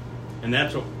 and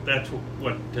that's what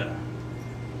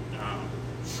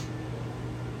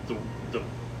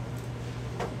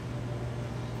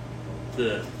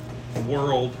the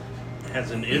world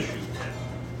has an issue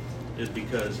with, is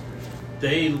because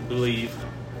they believe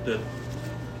that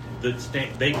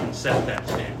they can set that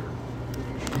standard.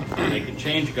 And they can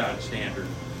change God's standard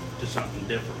to something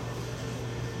different.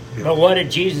 But what did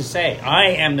Jesus say? I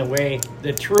am the way,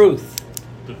 the truth,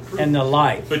 and the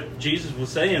life. But Jesus was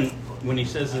saying, when he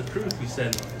says the truth, he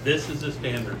said, this is the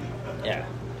standard. Yeah.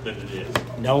 That it is.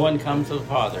 No one comes to the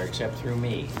Father except through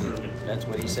me. That's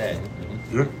what he said.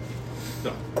 Yeah.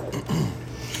 So.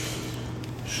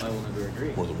 I will never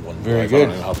agree. More than one. Very wife. I don't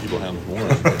good. know how people handle more.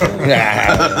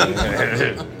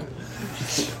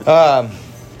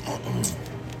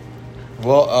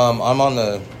 Well, I'm on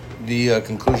the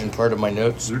conclusion part of my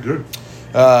notes. You're good.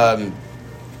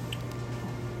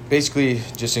 Basically,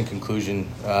 just in conclusion,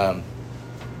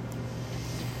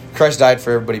 Christ died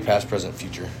for everybody, past, present,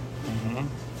 future. Mm-hmm.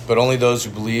 But only those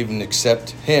who believe and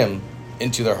accept Him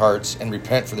into their hearts and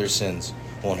repent for their sins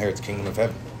will inherit the kingdom of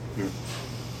heaven. Yeah.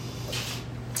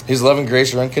 His love and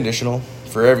grace are unconditional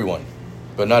for everyone,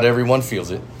 but not everyone feels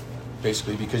it,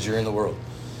 basically, because you're in the world.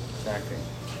 Exactly.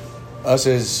 Us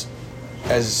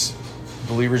as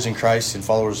believers in Christ and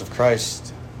followers of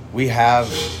Christ, we have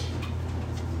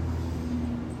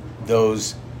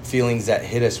those feelings that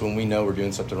hit us when we know we're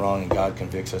doing something wrong and God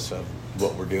convicts us of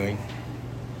what we're doing.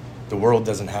 The world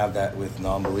doesn't have that with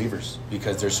non-believers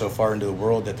because they're so far into the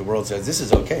world that the world says, this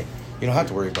is okay. You don't have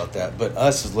to worry about that. But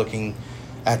us is looking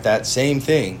at that same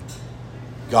thing.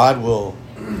 God will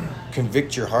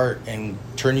convict your heart and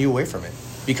turn you away from it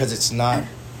because it's not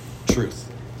truth.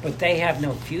 But they have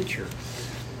no future.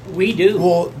 We do.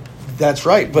 Well, that's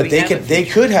right. But We they have a could. They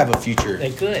future. could have a future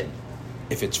They could.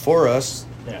 if it's for us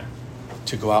Yeah.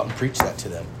 to go out and preach that to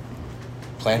them.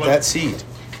 Plant Well- that seed.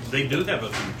 They do have a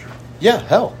future. Yeah,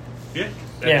 hell, Yeah,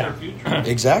 that's Yeah. their future.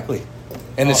 exactly.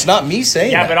 And it's not me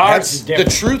saying Yeah, that. but ours That's is different.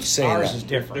 the truth saying Ours that. is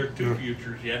They're different. two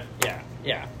futures, yeah. Yeah.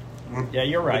 Yeah. Yeah,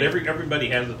 you're right. But everybody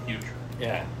has a future.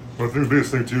 Yeah. Well, I think the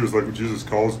biggest thing too is like what Jesus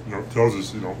tells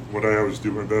us, what I always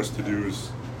do my best to do is,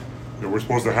 we're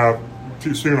supposed to have,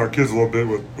 seeing our kids a little bit,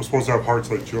 we're supposed to have hearts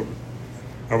like children.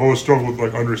 I've always struggled with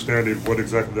like understanding what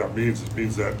exactly that means. It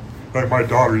means that, like my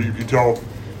daughter, if you tell,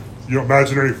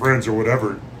 imaginary friends or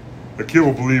whatever, a kid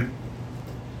will believe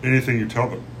anything you tell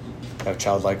them. Have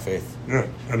childlike faith. Yeah,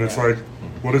 and it's like,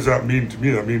 what does that mean to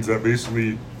me? That means that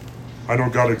basically, I know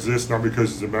God exists not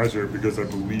because it's imaginary, because I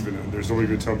believe in it. And there's nobody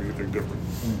going to tell me anything different.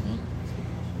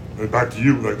 And back to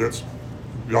you, like that's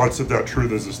God set that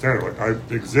truth as a standard. Like I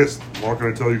exist. All can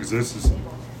I tell you exists is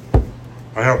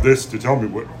I have this to tell me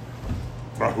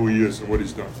about who He is and what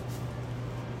He's done.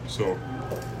 So,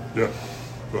 yeah,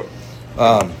 but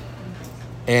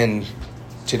And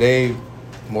today,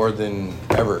 more than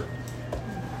ever,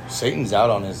 Satan's out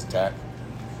on his attack,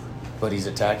 but he's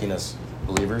attacking us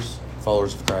believers,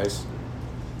 followers of Christ.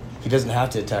 He doesn't have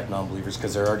to attack non-believers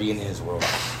because they're already in his world.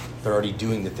 They're already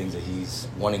doing the things that he's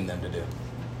wanting them to do.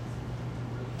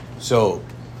 So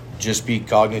just be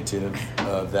cognitive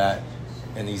of that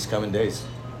in these coming days,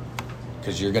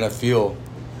 because you're going to feel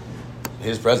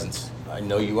his presence. I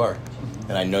know you are,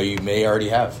 and I know you may already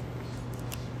have.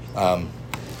 A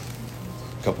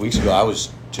couple weeks ago, I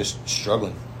was just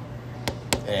struggling,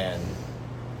 and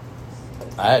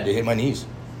I had to hit my knees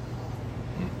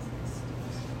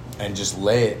and just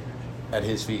lay it at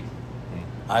his feet.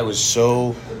 I was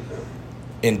so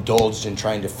indulged in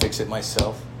trying to fix it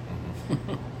myself,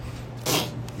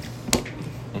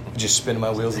 just spinning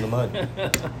my wheels in the mud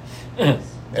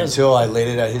until I laid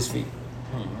it at his feet.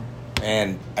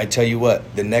 And I tell you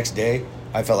what, the next day,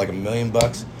 I felt like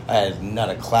 $1,000,000. I had not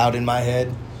a cloud in my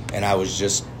head, and I was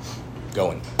just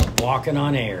going. Walking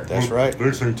on air. That's right. the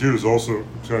next thing too is also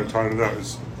kind of tying to that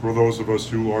is for those of us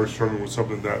who are struggling with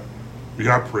something that we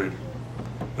have prayed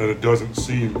and it doesn't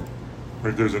seem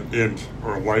like there's an end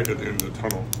or a light at the end of the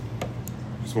tunnel.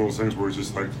 It's one of those things where it's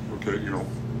just like, okay,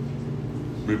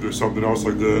 maybe there's something else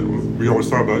like that. We always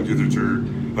talk about either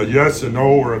a yes, a no,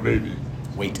 or a maybe.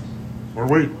 Wait. Or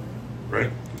wait,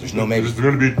 right? There's no maybe.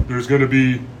 There's going to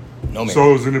be no maybe. So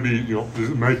there's going to be,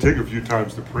 it might take a few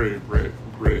times to pray,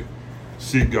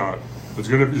 seek God. It's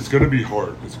going to be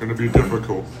hard. It's going to be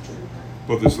difficult.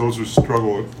 But there's those who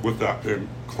struggle with that and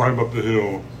climb up the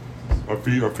hill. Our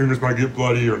fingers might get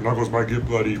bloody, our knuckles might get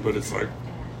bloody, but it's like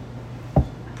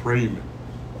praying.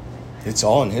 It's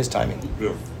all in His timing.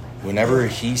 Yeah. Whenever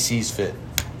He sees fit.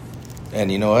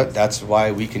 And you know what? That's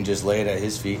why we can just lay it at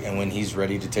His feet, and when He's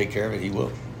ready to take care of it, He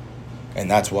will. And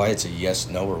that's why it's a yes,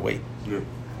 no, or wait. Yeah.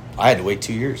 I had to wait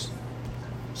 2 years.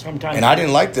 Sometimes. And I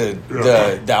didn't like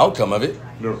the outcome of it.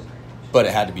 No. But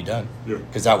it had to be done. Yeah.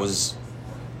 Because that was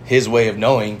His way of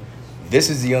knowing this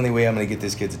is the only way I'm going to get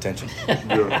this kid's attention.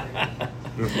 Yeah.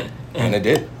 And it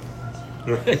did.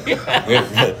 Yeah.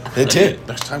 It did.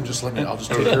 Next time, just let me. I'll just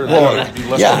take care of that. It'll be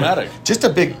less dramatic. Just a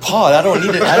big paw. I don't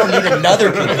need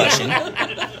another concussion.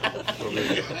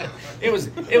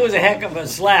 It was a heck of a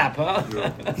slap, huh?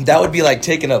 That would be like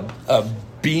taking a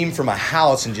beam from a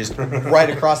house and just right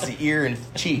across the ear and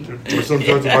cheek. Or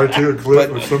sometimes it might take a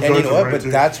clip. And you know what? But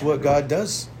that's what God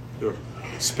does. Yeah.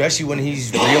 Especially when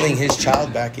He's reeling His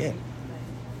child back in.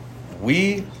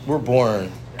 We were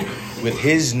born with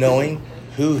His knowing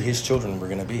who His children were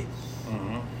going to be.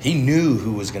 Mm-hmm. He knew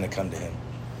who was going to come to Him.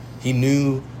 He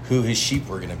knew who His sheep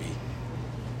were going to be.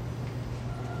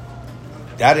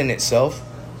 That in itself,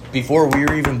 before we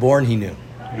were even born, He knew.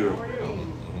 Yeah.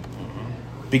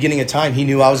 Beginning of time, He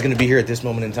knew I was going to be here at this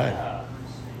moment in time.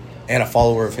 And a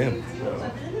follower of Him.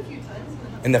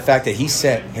 And the fact that He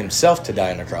sent Himself to die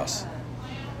on the cross.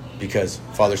 Because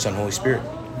Father, Son, Holy Spirit.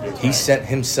 He sent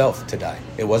Himself to die.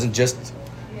 It wasn't just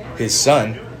His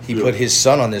Son. He put His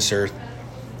Son on this earth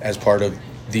as part of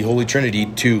the Holy Trinity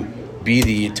to be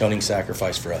the atoning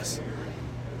sacrifice for us.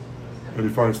 And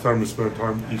He finds time to spend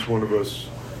time with each one of us.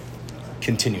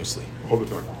 Continuously. All the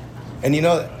time. And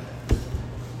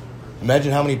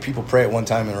imagine how many people pray at one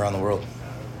time and around the world.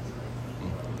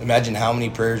 Imagine how many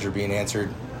prayers are being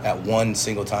answered at one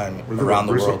single time around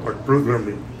the world. Like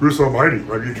Bruce Almighty.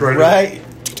 Like he tried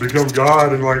to become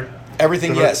God and like...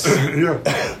 Everything, yes. Yeah.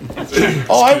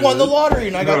 Oh, I won the lottery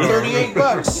and I got $38.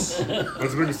 That's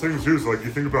the biggest thing too, is like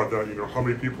you think about that, how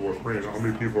many people are praying, how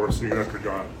many people are seeking after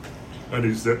God. And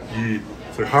it's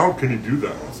like, how can He do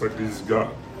that? It's like He's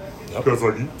God. Yep. Because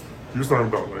like he was talking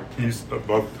about like He's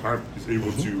above time. He's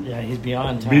able to He's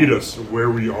beyond time. meet us where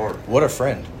we are. What a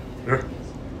friend. Yeah.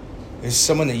 It's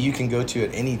someone that you can go to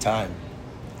at any time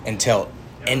and tell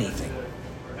anything.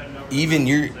 Even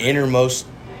your innermost,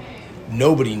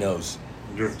 nobody knows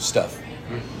stuff.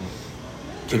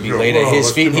 Can be laid at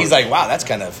His feet, and He's like, wow, that's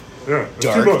kind of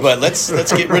dark, but let's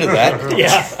get rid of that.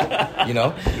 Yeah.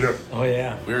 Yeah. Oh,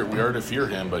 yeah. We are to fear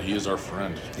Him, but He is our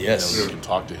friend. Yes. We can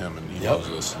talk to Him, and He loves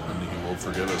us, and He will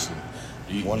forgive us. And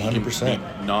He 100%. can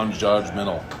be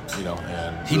non-judgmental,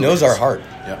 and He knows our heart.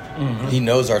 Yeah. Mm-hmm. He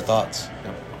knows our thoughts.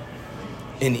 Yep.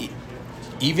 And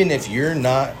even if you're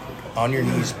not on your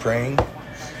knees praying,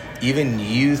 even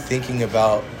you thinking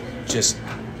about just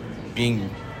being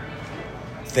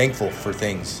thankful for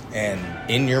things, and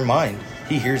in your mind,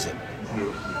 He hears it.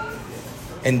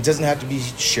 And it doesn't have to be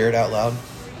shared out loud.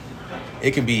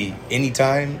 It can be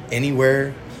anytime,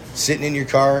 anywhere, sitting in your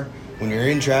car, when you're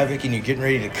in traffic and you're getting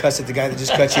ready to cuss at the guy that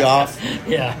just cut you off.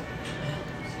 Yeah.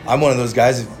 I'm one of those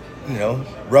guys that,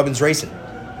 rubbing's racing.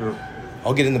 Yeah.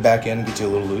 I'll get in the back end and get you a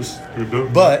little loose.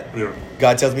 But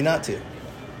God tells me not to.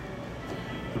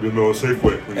 You'll be in the middle of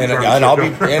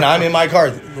Safeway. And I'm in my car.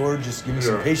 Lord, just give me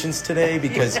some patience today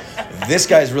because this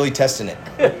guy's really testing it.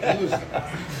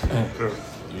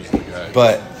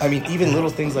 But I mean, even little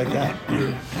things like that.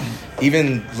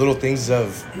 Even little things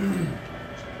of,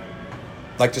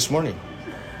 like this morning,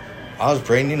 I was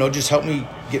praying, just help me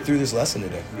get through this lesson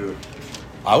today. Yeah.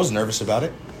 I was nervous about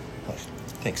it.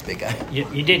 Thanks, big guy.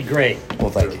 You did great.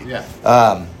 Well, thank you.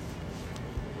 Yeah.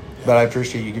 But I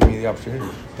appreciate you giving me the opportunity.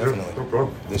 Definitely. No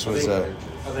problem. This was I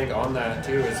think on that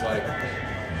too is like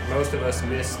most of us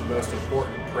miss the most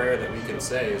important prayer that we can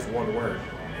say is one word.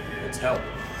 It's help.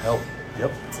 help.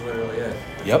 Yep. That's literally it.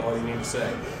 That's Yep. all you need to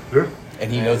say. Yeah.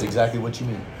 And He knows exactly what you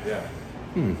mean. Yeah.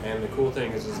 And the cool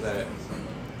thing is that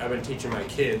I've been teaching my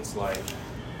kids, like,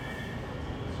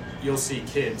 you'll see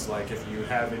kids, like if you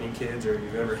have any kids or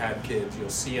you've ever had kids, you'll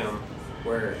see them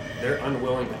where they're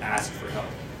unwilling to ask for help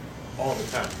all the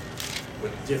time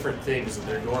with different things that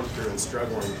they're going through and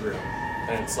struggling through.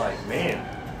 And it's like, man,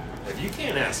 if you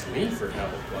can't ask me for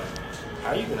help, like,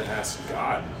 how are you going to ask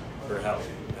God for help,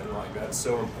 and like that's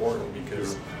so important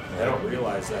because they don't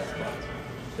realize that.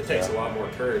 But it takes a lot more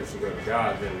courage to go to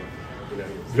God than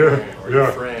your parent or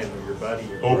your friend or your buddy.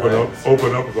 Or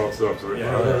open up about stuff. Right?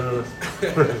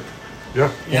 Yeah.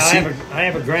 I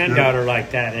have a granddaughter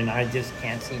like that, and I just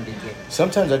can't seem to get.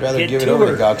 Sometimes I'd rather give it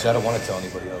over to God because I don't want to tell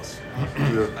anybody else. I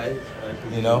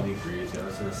completely agree with you. I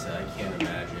was going to say, I can't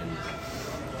imagine.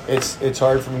 It's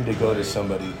hard for me to go to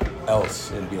somebody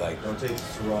else and be like, don't take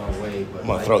this the wrong way, but I'm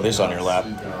going to throw this on your lap.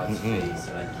 I cannot see God's face,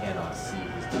 and I cannot see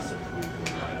his disapproval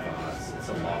in my thoughts. It's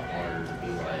a lot harder to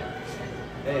be like,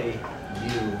 hey, I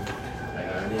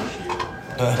got an issue.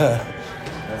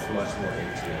 That's much more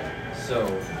intimate. So,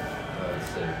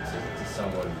 to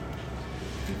someone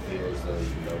who feels though,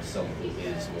 someone who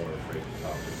is more afraid to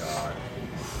talk to God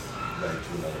than to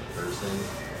another person.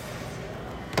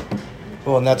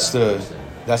 Well, and that's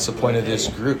the point of this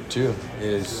group too,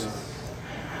 is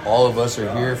all of us are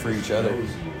here for each other. He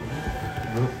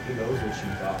knows what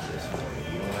you thought this morning.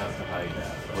 You don't have to hide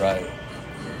that. Right.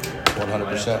 100%. You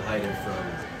might have to hide it from,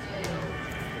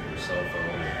 your cell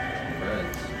phone and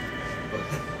friends.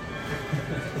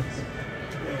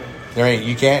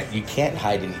 You can't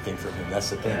hide anything from him. That's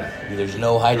the thing. There's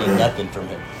no hiding nothing from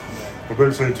him. Well,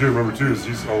 they're saying too, remember too, is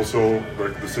he's also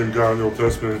like the same God in the Old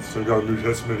Testament, the same God in the New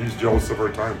Testament. He's jealous of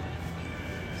our time.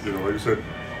 Like you said,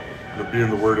 be in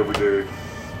the Word every day.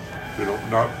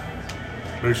 Not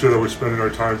make sure that we're spending our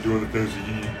time doing the things that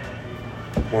He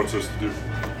wants us to do.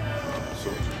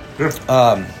 So,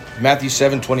 Matthew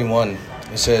 7:21,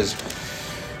 it says,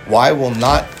 "Why will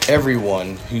not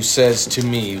everyone who says to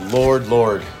me, 'Lord,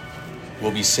 Lord,'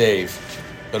 will be saved,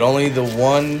 but only the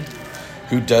one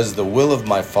who does the will of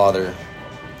my Father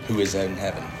who is in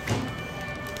heaven?"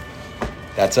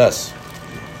 That's us.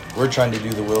 We're trying to do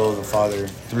the will of the Father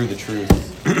through the truth.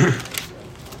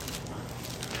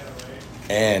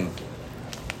 And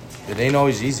it ain't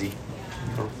always easy.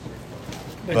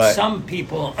 But some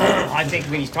people, I think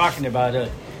what he's talking about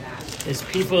is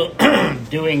people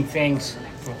doing things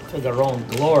for their own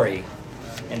glory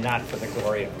and not for the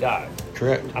glory of God.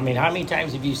 Correct. I mean, how many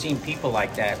times have you seen people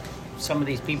like that? Some of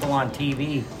these people on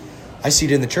TV. I see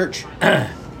it in the church.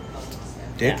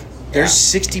 Dick, there's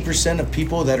 60% of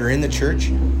people that are in the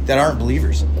church that aren't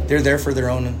believers. They're there for their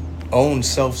own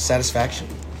self-satisfaction.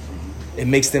 It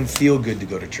makes them feel good to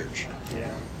go to church. Yeah.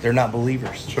 They're not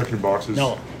believers. Checking boxes.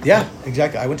 No. Yeah,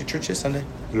 exactly. I went to church this Sunday.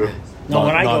 Yeah. No,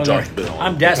 when I go there,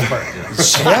 I'm desperate.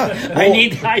 Yeah.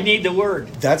 Well, I need the word.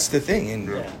 That's the thing.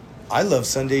 And I love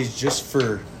Sundays just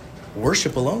for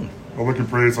worship alone. All we can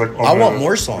pray is like I want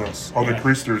more songs. All the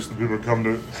Christers, the people that come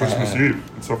to Christmas Eve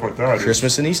and stuff like that.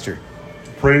 Christmas and Easter.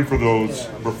 Praying for those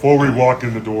before we walk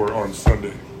in the door on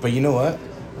Sunday. But you know what?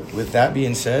 With that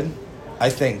being said, I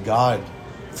thank God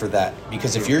for that.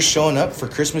 Because if you're showing up for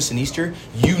Christmas and Easter,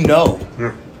 you know.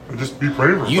 Yeah. And just be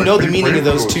praying for them. You know the meaning of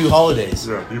those two holidays.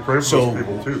 Yeah, be praying for those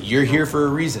people too. You're here for a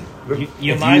reason.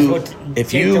 You might as well take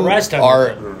the rest of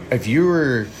it. If you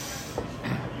were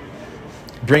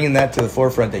bringing that to the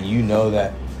forefront, that you know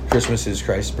that Christmas is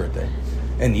Christ's birthday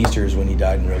and Easter is when he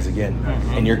died and rose again,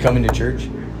 and you're coming to church,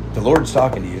 the Lord's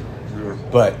talking to you. Yeah.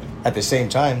 But at the same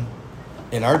time,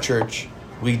 in our church,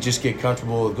 we just get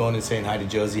comfortable with going and saying hi to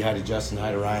Josie, hi to Justin,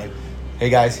 hi to Ryan. Hey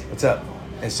guys, what's up?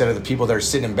 Instead of the people that are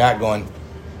sitting in back going,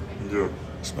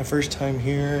 it's my first time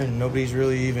here and nobody's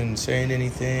really even saying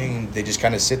anything. And they just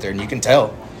kind of sit there, and you can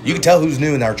tell. You can tell who's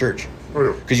new in our church.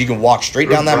 Because you can walk straight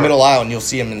down that middle aisle and you'll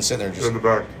see them and sit there just in the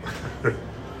back.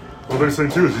 Well, they're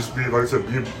saying too is just be, like I said,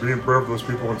 be in prayer for those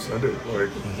people on Sunday. Like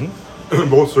in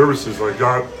both services, like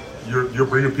God, you're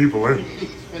bringing people in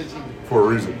for a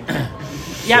reason.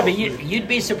 Yeah, but you'd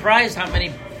be surprised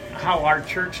how our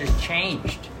church has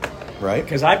changed. Right.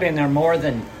 Because I've been there more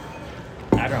than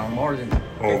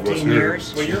 15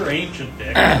 years. Well, you're ancient,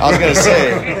 Dick. I was going to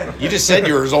say, you just said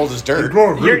you were as old as dirt.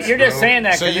 You're just saying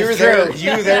that. So you were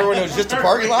there when it was just a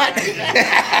parking lot?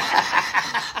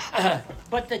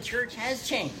 But the church has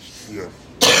changed. Yeah.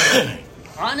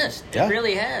 Honest, it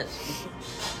really has.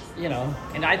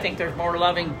 And I think there's more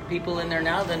loving people in there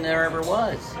now than there ever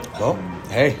was. Well,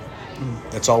 hey,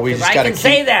 that's all we just got to keep.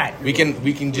 Say that. We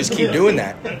can just keep doing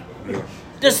that.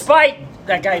 Despite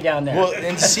that guy down there. Well,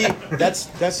 and see, that's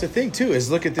the thing too.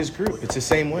 Is look at this group. It's the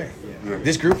same way.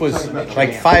 This group was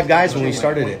like 5 guys when we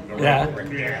started it. Yeah.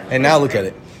 And now look at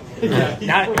it.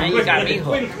 Now you got me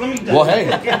hooked. Well, hey,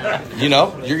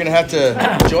 you're gonna have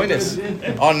to join us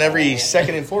on every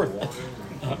second and fourth.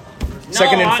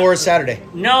 Second and fourth Saturday.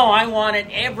 No, I want it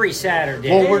every Saturday.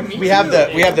 Well, we have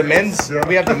the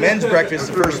men's breakfast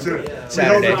the first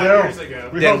Saturday.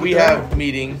 Then we have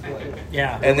meeting.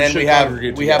 Yeah. And then we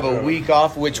have a week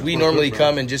off, which we normally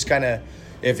come and just kind of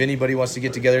if anybody wants to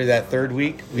get together that third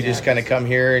week, we just kind of come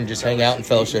here and just hang out and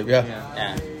fellowship.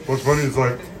 Yeah. What's funny is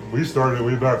like we started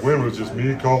way back when it was just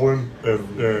me, Colin,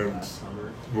 and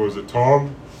what was it,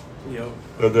 Tom? Yep.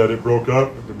 And then it broke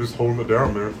up, and just holding it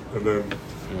down, man. And then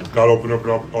God opened up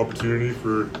an opportunity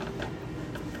for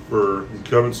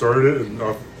Kevin started it, and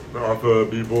off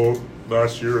of people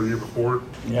last year or the year before.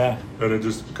 Yeah. And it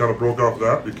just kind of broke off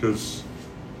that because,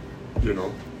 you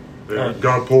know,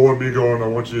 God pulling me going, I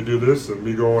want you to do this, and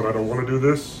me going, I don't want to do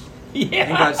this.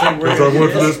 Yeah. Because I went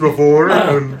through this before,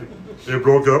 and it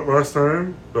broke up last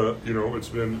time. But, you know, it's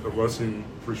been a blessing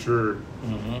for sure.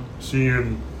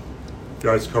 Seeing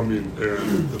guys coming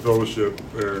and the fellowship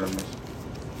and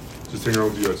just hanging out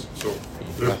with you guys. So,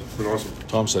 yeah, it's been awesome.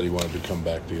 Tom said he wanted to come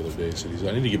back the other day. He said,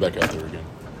 I need to get back out there again.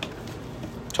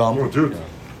 Tom? Oh, dude.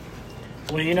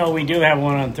 Well, you know, we do have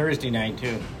one on Thursday night,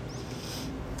 too.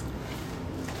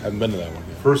 Haven't been to that one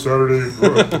yet. First Saturday,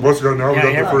 what's it got now? Yeah,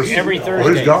 We got the first. every Well,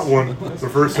 Thursday. he's got one. The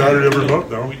first Saturday every month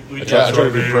now. I try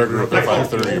to be pregnant at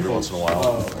 5:30 every once in a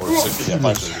while. Or 6, yeah,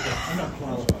 5:30.